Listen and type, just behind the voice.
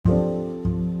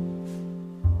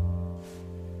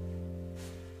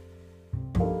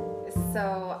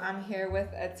So I'm here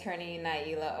with attorney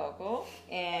Naila Ogle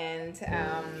and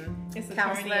it's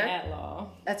counselor at law.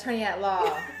 Attorney at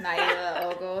law Naila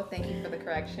Ogle. Thank you for the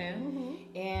correction.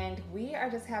 Mm-hmm. And we are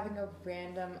just having a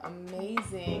random,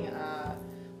 amazing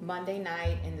Monday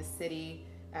night in the city.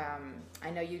 I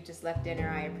know you just left dinner.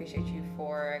 I appreciate you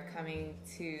for coming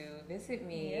to visit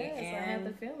me. Yes, and I had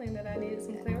the feeling that I needed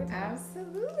some clarity.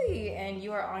 Absolutely. And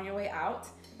you are on your way out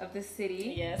of the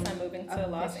city. Yes, I'm moving to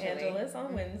Los Angeles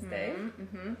on Wednesday.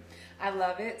 Mm-hmm. I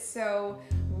love it. So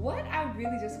what I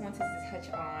really just wanted to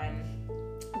touch on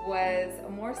was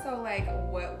more so like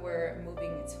what we're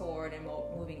moving toward and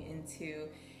moving into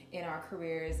in our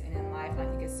careers and in life. And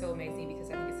I think it's so amazing because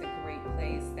I think it's a great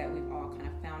place that we've all kind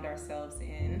of found ourselves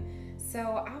in. So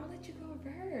I will let you go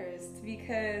first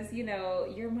because, you know,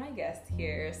 you're my guest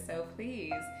here. So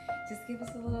please just give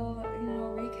us a little,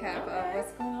 recap of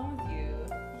what's going on with you.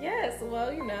 Yes,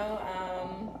 well,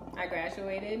 I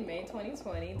graduated May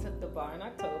 2020, took the bar in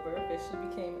October, officially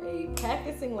became a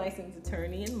practicing licensed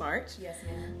attorney in March. Yes,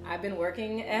 ma'am. I've been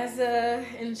working as a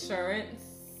insurance,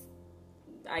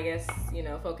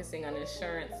 focusing on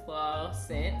insurance law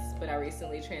since, but I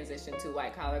recently transitioned to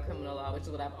white collar criminal law, which is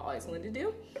what I've always wanted to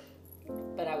do.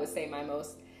 But I would say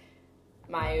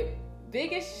my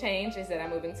biggest change is that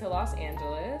I'm moving to Los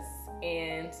Angeles,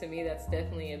 and to me that's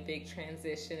definitely a big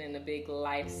transition and a big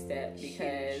life step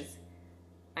because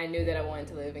I knew that I wanted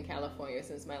to live in California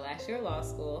since my last year of law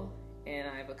school, and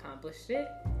I've accomplished it.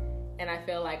 And I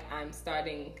feel like I'm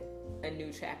starting a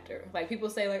new chapter. Like people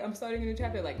say, like, I'm starting a new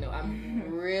chapter. Like, no, I'm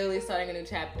really starting a new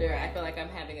chapter. I feel like I'm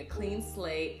having a clean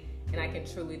slate, and I can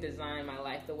truly design my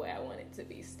life the way I want it to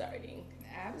be starting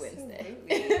Wednesday.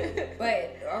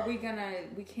 But we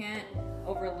can't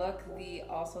overlook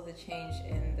the change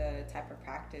in the type of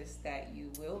practice that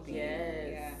you will be.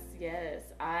 Yes.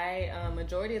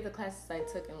 Majority of the classes I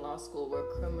took in law school were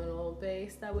criminal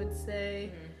based, I would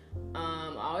say.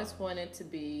 I always wanted to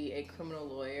be a criminal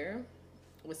lawyer.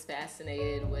 Was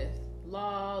fascinated with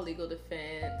law, legal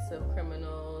defense of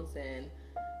criminals, and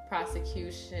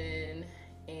prosecution.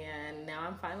 And now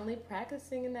I'm finally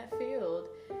practicing in that field.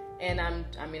 And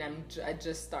I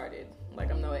just started. Like,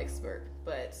 I'm no expert,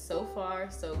 but so far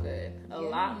so good. A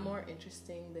lot more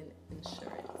interesting than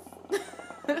insurance.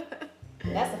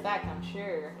 That's a fact, I'm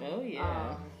sure. Oh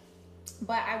yeah.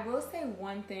 But I will say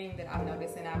one thing that I've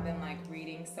noticed, and I've been like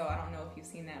reading, so I don't know if you've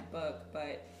seen that book,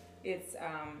 but it's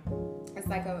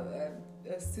like a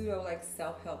pseudo like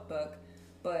self-help book,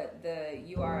 but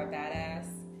You Are a Badass,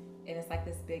 and it's like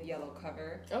this big yellow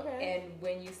cover. Okay. And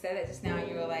when you said it just now,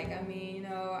 you were like,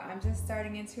 I'm just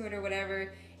starting into it or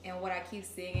whatever. And what I keep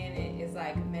seeing in it is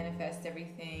like manifest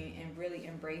everything and really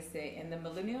embrace it. And the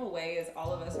millennial way is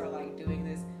all of us are like doing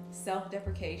this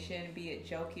self-deprecation, be it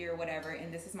jokey or whatever.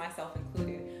 And this is myself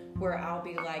included, where I'll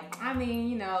be like,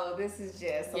 this is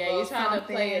just a little you're trying to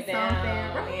play it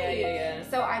down. Right. Yeah.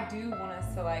 So I do want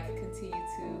us to like continue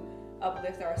to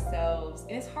uplift ourselves,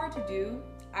 and it's hard to do.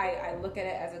 I look at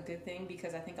it as a good thing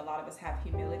because I think a lot of us have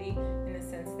humility in the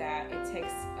sense that it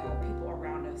takes people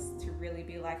around us to really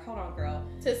be like, hold on, girl.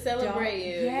 To celebrate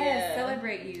you. Yes,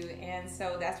 celebrate you. And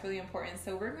so that's really important.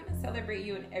 So we're going to celebrate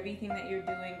you in everything that you're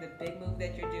doing, the big move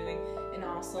that you're doing, and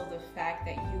also the fact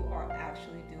that you are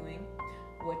actually doing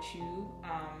what you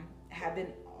have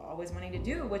been always wanting to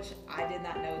do, which I did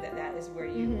not know that is where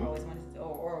you always wanted to,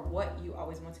 or what you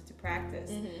always wanted to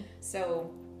practice.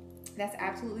 So that's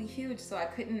absolutely huge. So I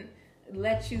couldn't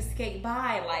let you skate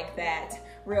by like that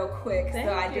real quick.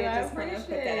 I did just want to put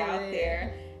that out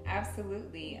there.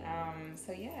 Absolutely.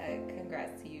 So yeah,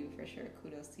 congrats to you for sure.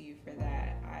 Kudos to you for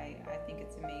that. I think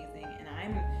it's amazing, and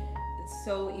I'm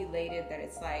so elated that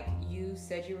it's like you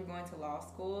said you were going to law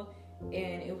school.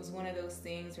 And it was one of those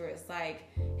things where it's like,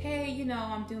 hey,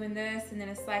 I'm doing this. And then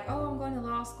it's like, oh, I'm going to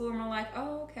law school. And we're like,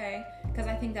 oh, okay. Because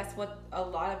I think that's what a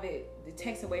lot of it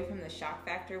takes away from the shock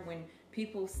factor when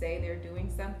people say they're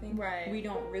doing something. Right. We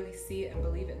don't really see it and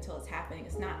believe it until it's happening.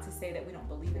 It's not to say that we don't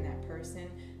believe in that person,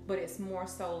 but it's more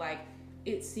so like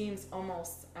it seems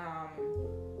almost,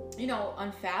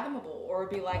 unfathomable, or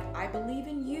be like, I believe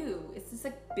in you. It's just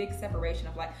a big separation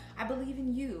of like, I believe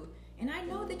in you. And I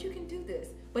know that you can do this,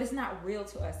 but it's not real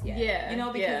to us yet. Yeah.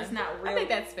 Because it's not real. I think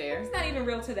that's fair. It's not even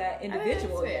real to that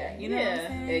individual yet. You know what I'm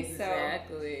saying?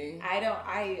 Exactly. So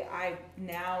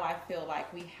I feel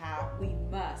like we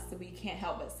can't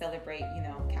help but celebrate,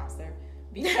 counselor.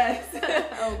 Because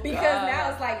now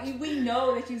it's like we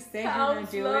know that you said you're gonna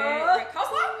do it. Right?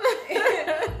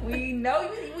 We know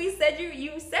you said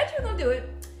you were gonna do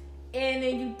it. And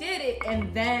then you did it,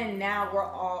 and then now we're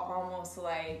all almost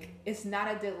like, it's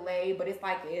not a delay, but it's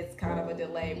like it's kind of a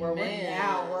delay where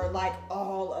we're like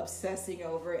all obsessing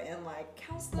over it and like,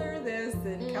 counselor this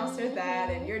and counselor that,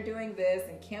 and you're doing this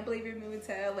and can't believe you're moving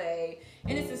to LA,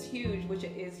 and it's just huge, which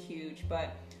it is huge.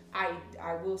 But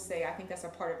I will say, I think that's a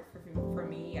part of it for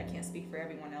me. I can't speak for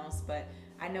everyone else, but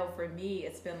I know for me,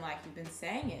 it's been like, you've been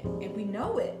saying it, and we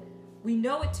know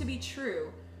it to be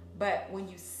true. But when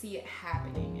you see it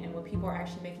happening and when people are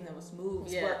actually making those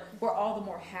moves, we're all the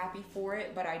more happy for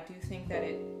it. But I do think that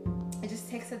it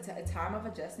just takes a time of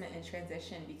adjustment and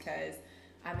transition, because,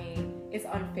 I mean, it's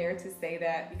unfair to say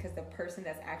that, because the person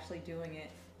that's actually doing it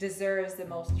deserves the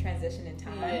most transition in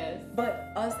time. Yes.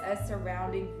 But us as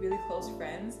surrounding really close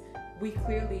friends, we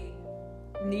clearly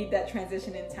need that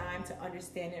transition in time to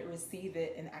understand it, receive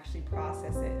it, and actually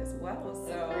process it as well.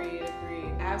 So Agreed.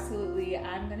 Absolutely.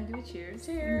 I'm gonna do a cheers.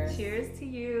 Cheers to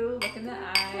you. Look in the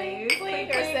eyes. Clink, clink,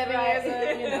 or 7 years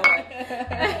old, you know what.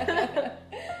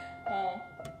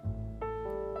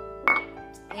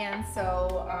 And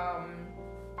so,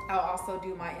 I'll also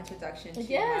do my introduction to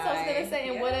Yes, I was gonna say,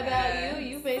 and what about you?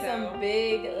 You've made some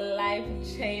big life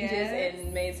changes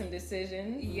and made some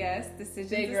decisions. Yes,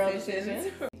 decisions. Big girl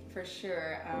decisions. For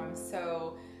sure.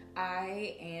 So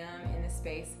I am in a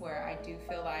space where I do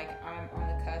feel like I'm on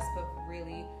the cusp of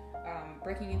really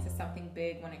breaking into something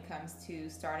big when it comes to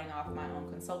starting off my own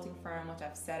consulting firm, which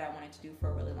I've said I wanted to do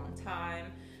for a really long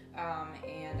time,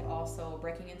 and also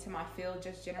breaking into my field,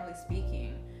 just generally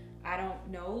speaking. I don't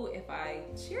know if I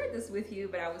shared this with you,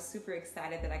 but I was super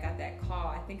excited that I got that call.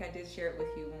 I think I did share it with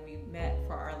you when we met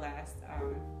for our last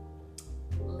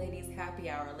ladies happy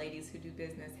hour, ladies who do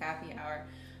business happy hour.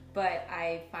 But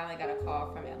I finally got a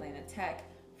call from Atlanta Tech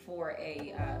for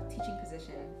a teaching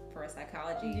position for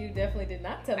psychology. You definitely did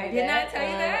not tell me that. I did not tell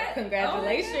you that?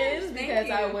 Congratulations, Oh, because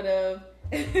I would have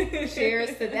cheers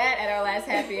to that at our last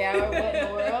happy hour. What in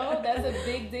the world? That's a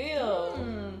big deal.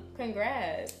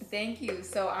 Congrats. Thank you.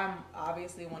 So I'm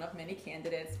obviously one of many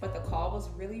candidates, but the call was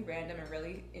really random and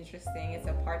really interesting. It's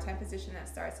a part-time position that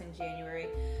starts in January.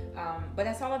 But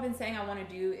that's all I've been saying I want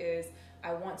to do is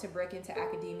I want to break into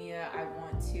academia. I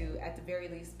want to, at the very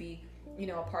least, be,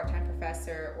 a part-time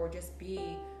professor, or just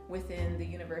be within the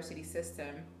university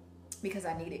system, because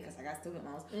I need it, because I got student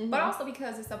loans, but also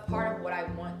because it's a part of what I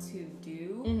want to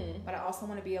do, but I also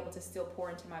want to be able to still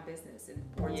pour into my business and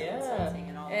pour into consulting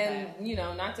and all of that.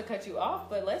 And, not to cut you off,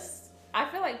 but I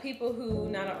feel like people who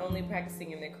not are only practicing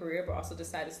in their career, but also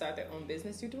decide to start their own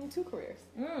business, you're doing 2 careers.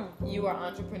 You are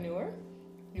entrepreneur.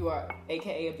 You are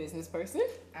AKA a business person.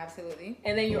 Absolutely.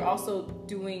 And then you're also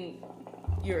doing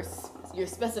your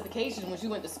specification, what you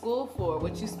went to school for,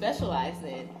 what you specialize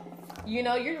in.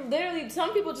 You're literally,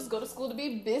 some people just go to school to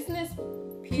be business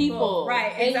people.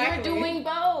 Right, exactly. And you're doing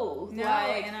both. No,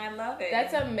 and I love it.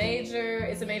 It's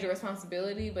a major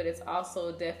responsibility, but it's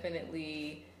also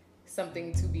definitely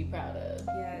something to be proud of.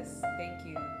 Yes, thank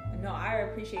you. No, I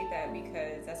appreciate that,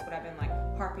 because that's what I've been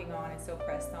harping on and so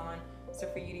pressed on. So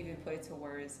for you to even put it to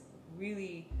words,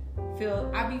 really I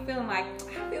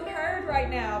feel heard right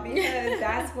now, because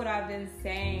that's what I've been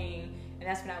saying, and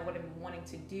that's what I've been wanting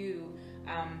to do.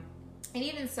 And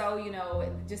even so,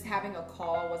 just having a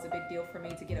call was a big deal for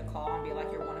me, to get a call and be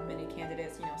like, you're one of many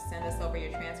candidates, send us over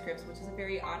your transcripts, which is a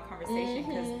very odd conversation,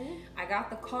 because I got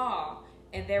the call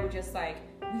and they were just like,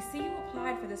 we see you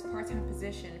applied for this part-time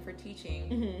position for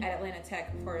teaching at Atlanta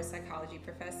Tech for a psychology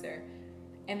professor.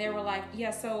 And they were like,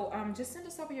 yeah, so just send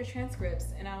us over your transcripts.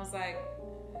 And I was like,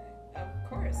 of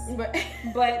course. But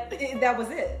that was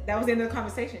it. That was the end of the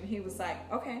conversation. He was like,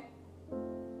 okay.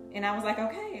 And I was like,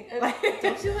 okay.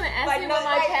 Don't you want to ask me what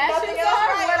my passions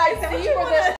are? What I see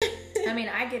for I mean,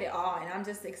 I get it all, and I'm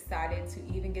just excited to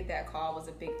even get that call. Was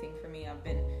a big thing for me. I've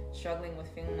been struggling with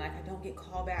feeling like I don't get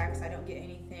callbacks, I don't get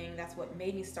anything. That's what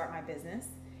made me start my business.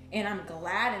 And I'm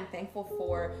glad and thankful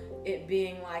for it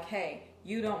being like, hey,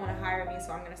 you don't want to hire me,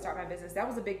 so I'm going to start my business. That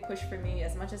was a big push for me.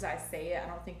 As much as I say it, I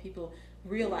don't think people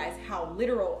realize how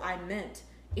literal I meant.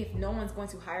 If no one's going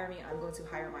to hire me, I'm going to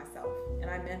hire myself. And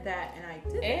I meant that, and I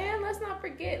did. And let's not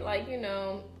forget,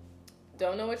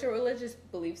 don't know what your religious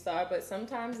beliefs are, but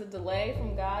sometimes the delay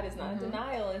from God is not a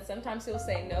denial, and sometimes He'll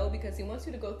say no because He wants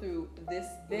you to go through this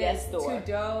yes door.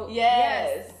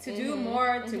 To do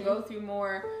more, to go through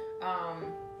more.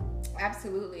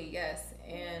 Absolutely, yes.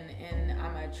 And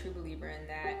I'm a true believer in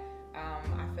that.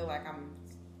 I feel like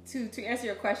to answer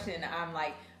your question, I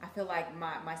feel like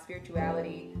my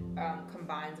spirituality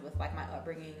combines with my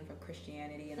upbringing from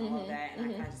Christianity and all of that, and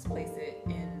I kind of just place it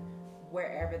in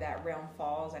wherever that realm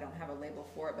falls. I don't have a label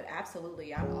for it, but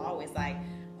absolutely, I'm always like,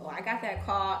 oh, I got that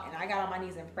call and I got on my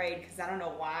knees and prayed, because I don't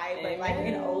know why, but like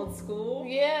in old school,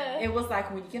 it was like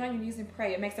when you get on your knees and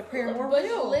pray, it makes the prayer more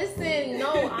real. Listen,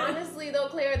 no, honestly though,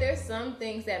 Claire, there's some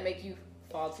things that make you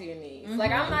fall to your knees.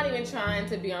 Like, I'm not even trying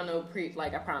to be on no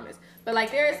like, I promise. But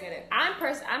like,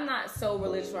 I'm not so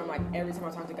religious where I'm like, every time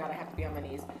I talk to God, I have to be on my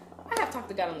knees. I have talked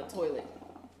to God on the toilet.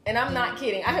 And I'm not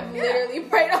kidding. I have literally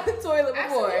prayed on the toilet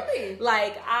before. Absolutely.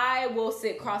 Like, I will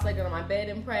sit cross-legged on my bed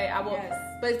and pray. I will.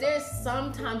 Yes. But there's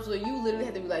some times where you literally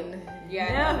have to be like,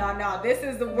 no, this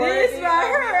is the word. This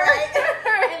right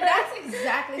here. And that's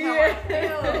exactly how I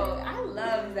feel. I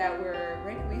love that we're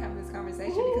randomly having this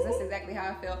conversation, because that's exactly how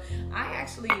I feel. I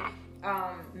actually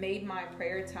made my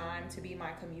prayer time to be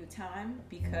my commute time,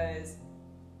 because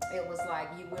it was like,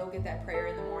 you will get that prayer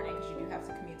in the morning because you do have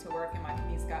to commute to work, and my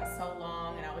commutes got so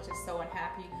long, and I was just so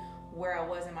unhappy where I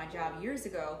was in my job years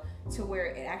ago, to where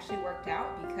it actually worked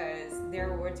out, because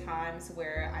there were times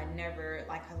where I never,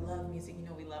 like, I love music, you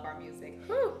know, we love our music,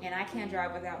 and I can't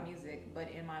drive without music,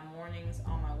 but in my mornings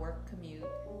on my work commute,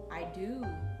 I do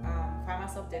find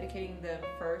myself dedicating the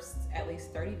first at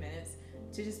least 30 minutes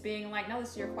to just being like, no,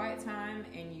 this is your quiet time,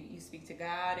 and you speak to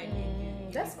God, and you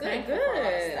that's good.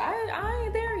 I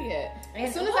ain't there yet. And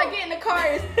as soon as I get in the car,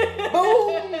 it's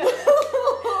boom.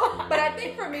 But I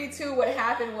think for me too, what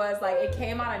happened was, like, it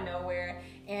came out of nowhere,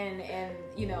 and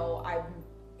you know,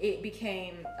 it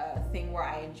became a thing where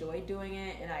I enjoyed doing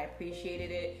it and I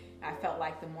appreciated it. I felt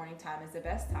like the morning time is the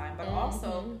best time, but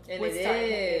also it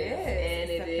is.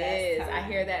 I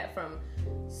hear that from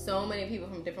so many people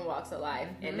from different walks of life,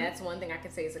 and that's one thing I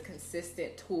can say is a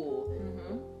consistent tool.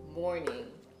 Morning,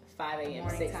 5 a.m.,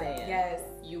 6 a.m. Yes,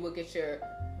 you will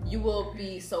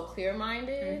be so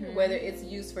clear-minded, whether it's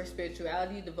used for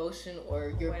spirituality, devotion,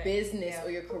 or your business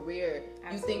or your career.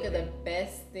 Absolutely. You think of the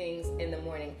best things in the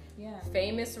morning.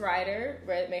 Famous writer,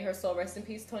 may her soul rest in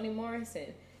peace, Toni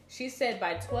Morrison. She said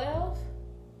by 12,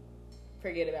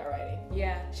 forget about writing.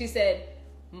 She said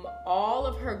all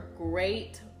of her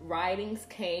great writings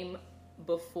came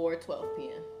before 12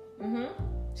 p.m.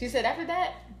 She said after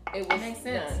that, it was makes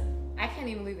sense. done. I can't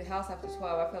even leave the house after 12.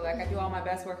 I feel like I do all my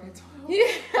best work at 12.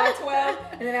 By 12,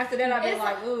 and then after that, I've been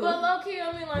like, ooh. But low key,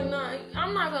 I mean, like, no,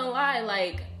 I'm not gonna lie.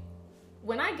 Like,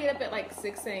 when I get up at like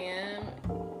 6 a.m.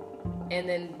 and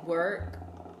then work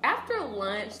after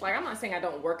lunch, like, I'm not saying I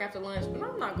don't work after lunch, but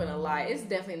I'm not gonna lie, it's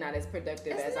definitely not as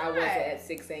productive as I was at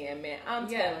 6 a.m. Man, I'm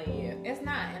telling you, it's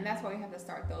not, and that's why we have to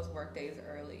start those work days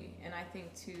early. And I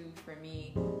think too, for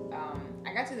me,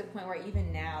 I got to the point where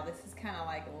even now, this is kind of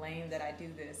like lame that I do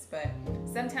this, but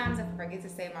sometimes if I forget to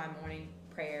say my morning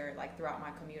prayer, like throughout my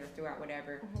commute or throughout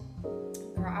whatever,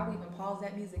 or I'll even pause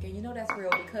that music, and you know that's real,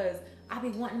 because I be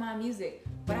wanting my music,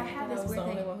 but I have this weird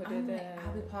thing.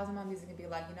 I'll be pausing my music and be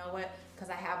like, you know what? Because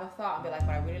I have a thought and be like,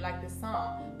 but I really like this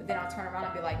song. But then I'll turn around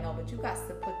and be like, no, but you got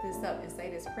to put this up and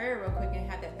say this prayer real quick and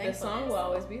have that thankfulness. The song will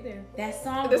always be there. That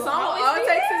song will always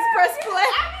takes is press play.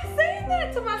 I be saying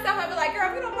that to myself. I be like, girl,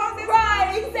 if you don't pause this,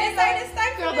 right? Say this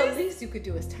thankfulness. Girl, the least you could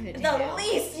do is turn it down. The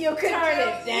least you could turn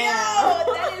it down.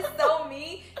 Yo, that is so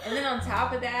me. And then on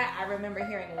top of that, I remember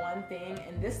hearing one thing,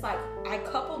 and this, like, I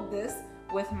coupled this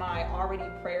with my already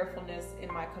prayerfulness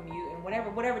in my commute and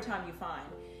whatever time you find.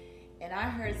 And I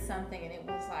heard something, and it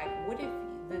was like, what if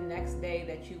the next day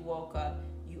that you woke up,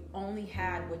 you only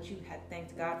had what you had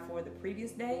thanked God for the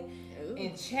previous day? Ooh.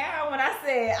 And child, when I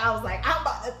said, I was like, I'm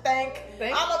about to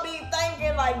I'm gonna be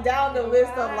thanking, like, down the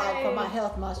list of, like, for my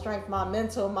health, my strength, my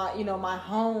mental, my, you know, my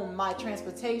home, my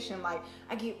transportation. Like,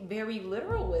 I get very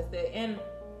literal with it. And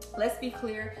let's be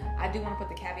clear, I do want to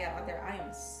put the caveat out there. I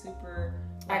am super.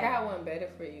 I got one better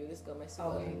for you. This is gonna mess you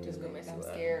up. Okay, just gonna mess you up. I'm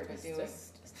scared to do it.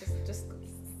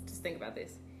 Just think about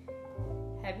this.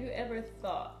 Have you ever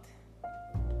thought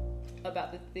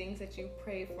about the things that you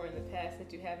prayed for in the past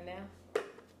that you have now?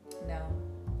 No.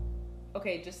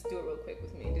 Okay, just do it real quick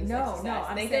with me. No.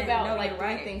 Think about like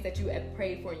three things that you have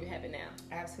prayed for and you have it now.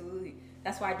 Absolutely.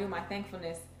 That's why I do my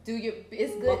thankfulness.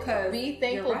 It's good. Because be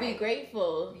thankful, be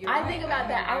grateful. I think about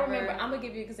that. I remember. I'm gonna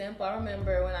give you an example. I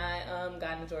remember when I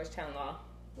got into Georgetown Law.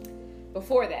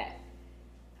 Before that,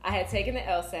 I had taken the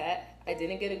LSAT. I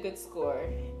didn't get a good score,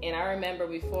 and I remember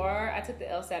before I took the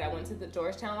LSAT, I went to the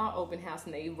Georgetown Law open house,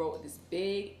 and they wrote this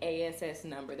big ASS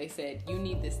number. They said, "You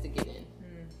need this to get in."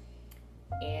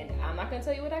 And I'm not gonna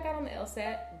tell you what I got on the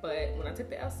LSAT, but when I took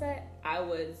the LSAT, I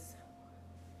was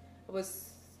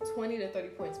 20 to 30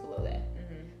 points below that.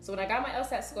 So when I got my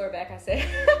LSAT score back, I said,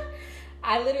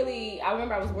 I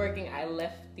remember I was working, I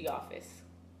left the office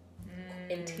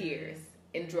in tears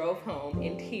and drove home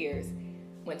in tears.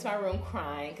 Went to my room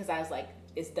crying because I was like,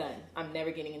 it's done. I'm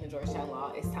never getting into Georgetown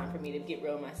Law. It's time for me to get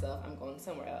real with myself. I'm going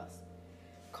somewhere else.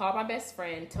 Called my best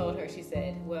friend, told her, she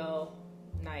said, well,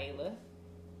 Naila,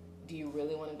 do you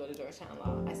really want to go to Georgetown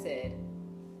Law? I said,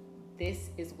 this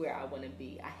is where I want to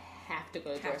be. I have to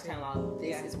go to Georgetown Law.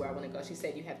 This is where I want to go. She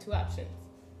said, you have two options.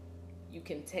 You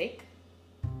can take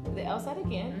the LSAT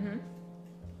again,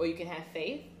 or you can have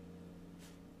faith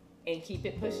and keep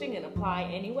it pushing and apply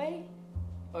anyway,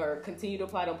 or continue to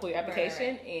apply, don't pull your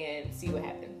application, and see what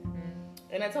happens.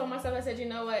 And I told myself, I said, you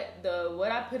know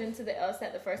what I put into the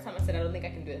LSAT the first time, I said, I don't think I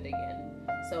can do it again.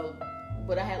 So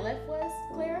what I had left was,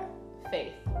 Clara,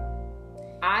 faith.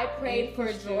 I prayed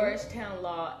for Georgetown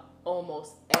Law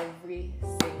almost every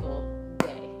single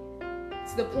day.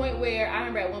 To the point where I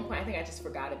remember at one point, I think I just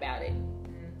forgot about it.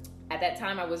 At that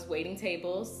time, I was waiting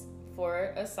tables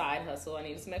for a side hustle. I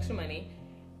needed some extra money.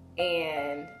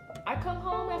 And I come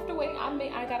home after waiting.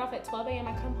 I got off at 12 a.m.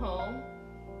 I come home.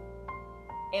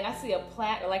 And I see a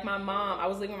platter, like my mom, I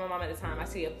was living with my mom at the time. I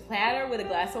see a platter with a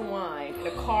glass of wine and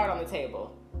a card on the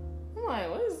table. I'm like,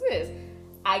 what is this?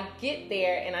 I get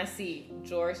there and I see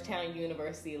Georgetown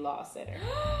University Law Center.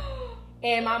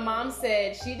 And my mom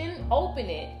said she didn't open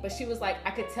it, but she was like,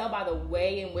 I could tell by the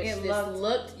way in which this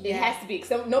looked, it has to be.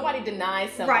 So nobody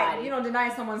denies somebody. Right, you don't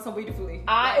deny someone so beautifully.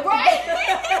 Right?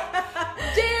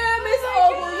 Dear Miss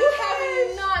Ogle, you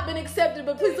have not been accepted,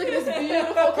 but please look at this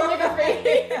beautiful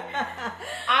calligraphy.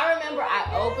 I remember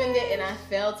I opened it and I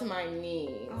fell to my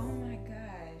knees. Oh my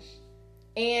gosh.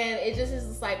 And it just is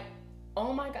just like,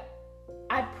 oh my God,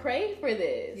 I prayed for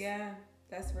this. Yeah,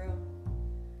 that's real.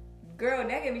 Girl,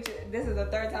 that gave me chills. This is the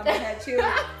third time I had chills.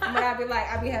 And when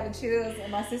I be having chills,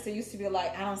 and my sister used to be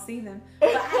like, I don't see them.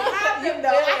 But I have them, though.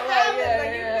 I have them.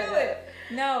 Like, you feel it.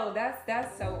 No,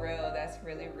 that's so real. That's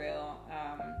really real.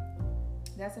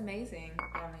 That's amazing.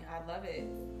 I mean, I love it.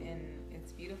 And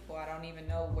it's beautiful. I don't even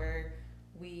know where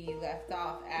we left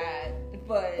off at,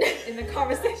 but in the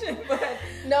conversation. But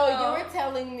no, you were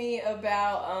telling me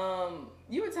about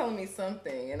you were telling me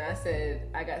something, and I said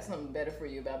I got something better for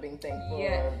you about being thankful,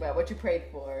 about what you prayed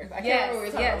for. I can't remember what we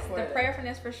were talking about. The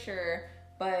prayerfulness for sure,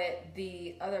 but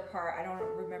the other part I don't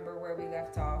remember where we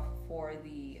left off for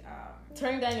the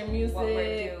turning down your music. What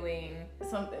we're doing,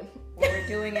 something. What we're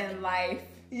doing in life.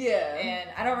 Yeah, and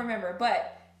I don't remember,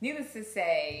 but. Needless to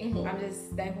say, I'm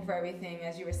just thankful for everything,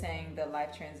 as you were saying, the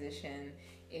life transition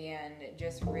and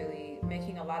just really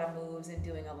making a lot of moves and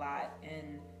doing a lot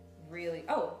and really,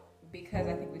 because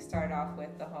I think we started off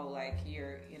with the whole, like,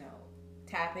 you're,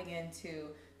 tapping into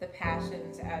the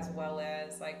passions as well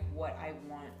as, like, what I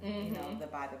want, the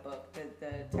by the book,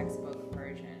 the textbook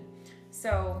version.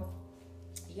 So,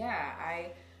 yeah,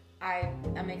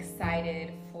 I'm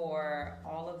excited for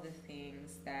all of the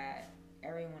things that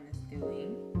everyone is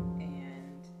doing,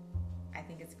 and I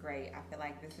think it's great. I feel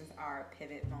like this is our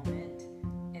pivot moment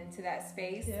into that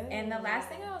space. And the last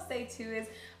thing I'll say too is,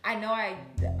 I know I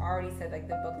already said like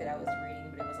the book that I was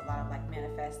reading, but it was a lot of like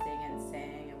manifesting and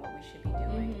saying and what we should be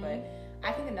doing. But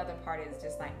I think another part is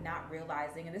just like not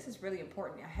realizing, and this is really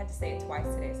important. I had to say it twice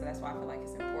today, so that's why I feel like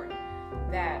it's important,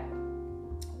 that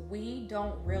we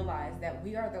don't realize that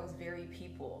we are those very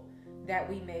people that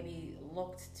we maybe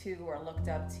looked to or looked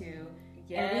up to.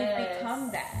 And we've become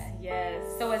that. Yes.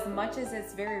 So as much as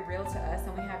it's very real to us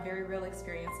and we have very real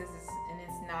experiences, and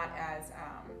it's not as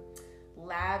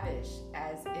lavish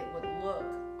as it would look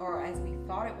or as we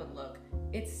thought it would look,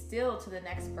 it's still to the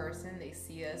next person, they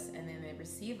see us and then they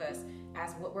receive us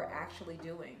as what we're actually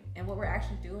doing. And what we're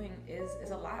actually doing is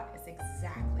a lot. It's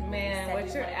exactly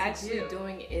what you're actually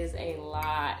doing is a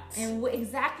lot. And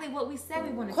exactly what we said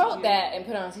we wanted to do. Quote that and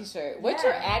put on a t-shirt. What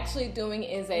you're actually doing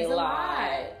is a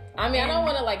lot. I mean, I don't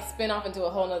want to like spin off into a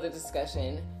whole nother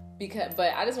discussion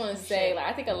but I just want to say, like,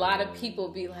 I think a lot of people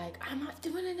be like, I'm not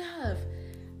doing enough.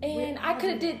 And I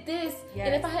could have did this. Yes.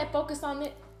 And if I had focused on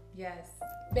it. Yes.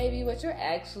 Baby, what you're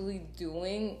actually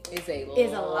doing is a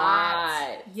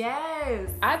lot. Yes.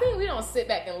 I think we don't sit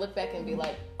back and look back and be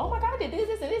like, oh my God, I did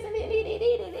this and this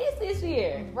and this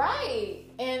year. Right.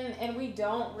 And we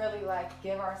don't really like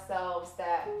give ourselves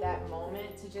that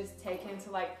moment to just take into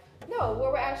like, no,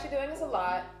 what we're actually doing is a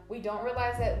lot. We don't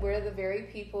realize that we're the very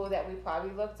people that we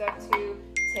probably looked up to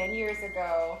 10 years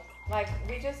ago. Like,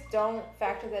 we just don't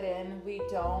factor that in. We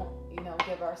don't,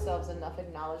 give ourselves enough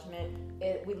acknowledgement.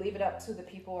 We leave it up to the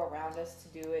people around us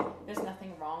to do it. There's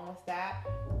nothing wrong with that.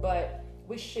 But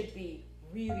we should be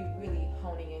really, really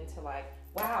honing into like,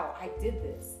 wow, I did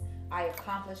this. I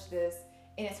accomplished this.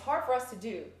 And it's hard for us to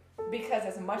do because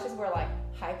as much as we're like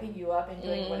hyping you up and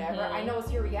doing whatever, I know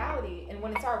it's your reality. And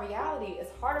when it's our reality,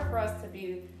 it's harder for us to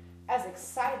be as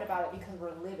excited about it because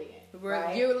we're living it.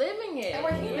 Right? You're living it. And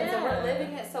we're humans and we're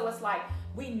living it. So it's like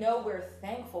we know we're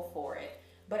thankful for it,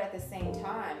 but at the same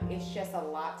time, it's just a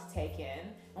lot to take in.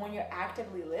 And when you're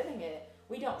actively living it,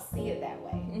 we don't see it that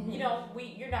way. Mm-hmm. You know,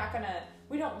 we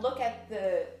don't look at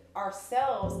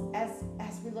ourselves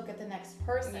as we look at the next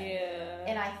person. Yeah.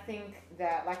 And I think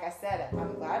that, like I said,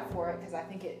 I'm glad for it, because I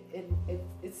think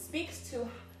it speaks to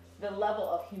the level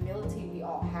of humility we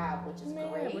all have, which is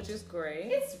great. Which is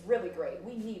great. It's really great.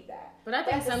 We need that. But I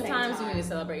think At the same sometimes you time, need to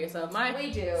celebrate yourself. My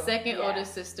we do. second Yeah.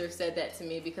 oldest sister said that to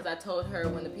me because I told her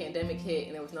when the pandemic hit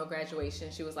and there was no graduation,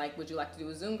 she was like, would you like to do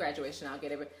a Zoom graduation? I'll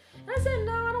get every. And I said,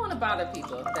 no, I don't want to bother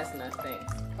people. That's enough,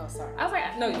 thanks. Oh, sorry. I was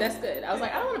like, no, that's good. I was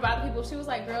like, I don't want to bother people. She was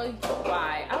like, girl,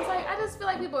 why? I was like, I just feel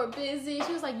like people are busy.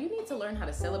 She was like, you need to learn how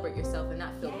to celebrate yourself and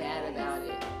not feel bad about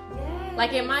it. Yes.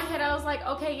 Like in my head, I was like,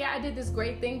 okay, yeah, I did this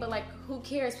great thing, but like, who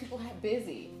cares? People have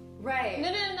busy. Right.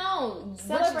 No.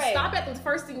 Celebrate. Stop at the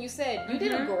first thing you said. You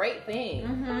did a great thing.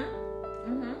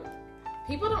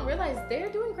 People don't realize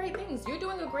they're doing great things. You're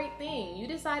doing a great thing. You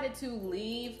decided to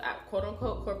leave, quote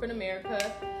unquote, corporate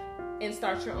America and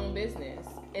start your own business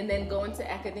and then go into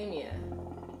academia.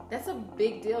 That's a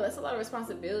big deal. That's a lot of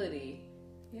responsibility.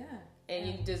 Yeah. And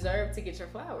you deserve to get your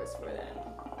flowers for that.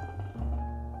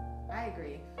 I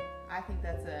agree. I think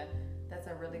that's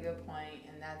a really good point,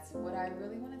 and that's what I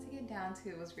really wanted to get down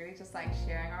to, was really just like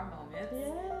sharing our moments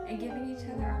and giving each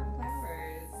other our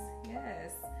flowers.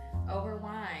 Yes. Over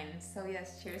wine. So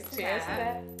yes, cheers to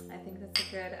that. I think that's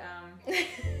a good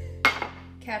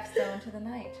capstone to the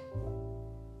night.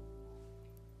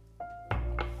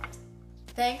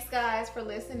 Thanks guys for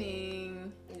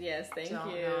listening. Yes, thank you.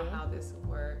 Don't know how this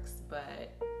works,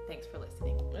 but thanks for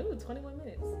listening. Ooh, 21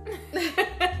 minutes.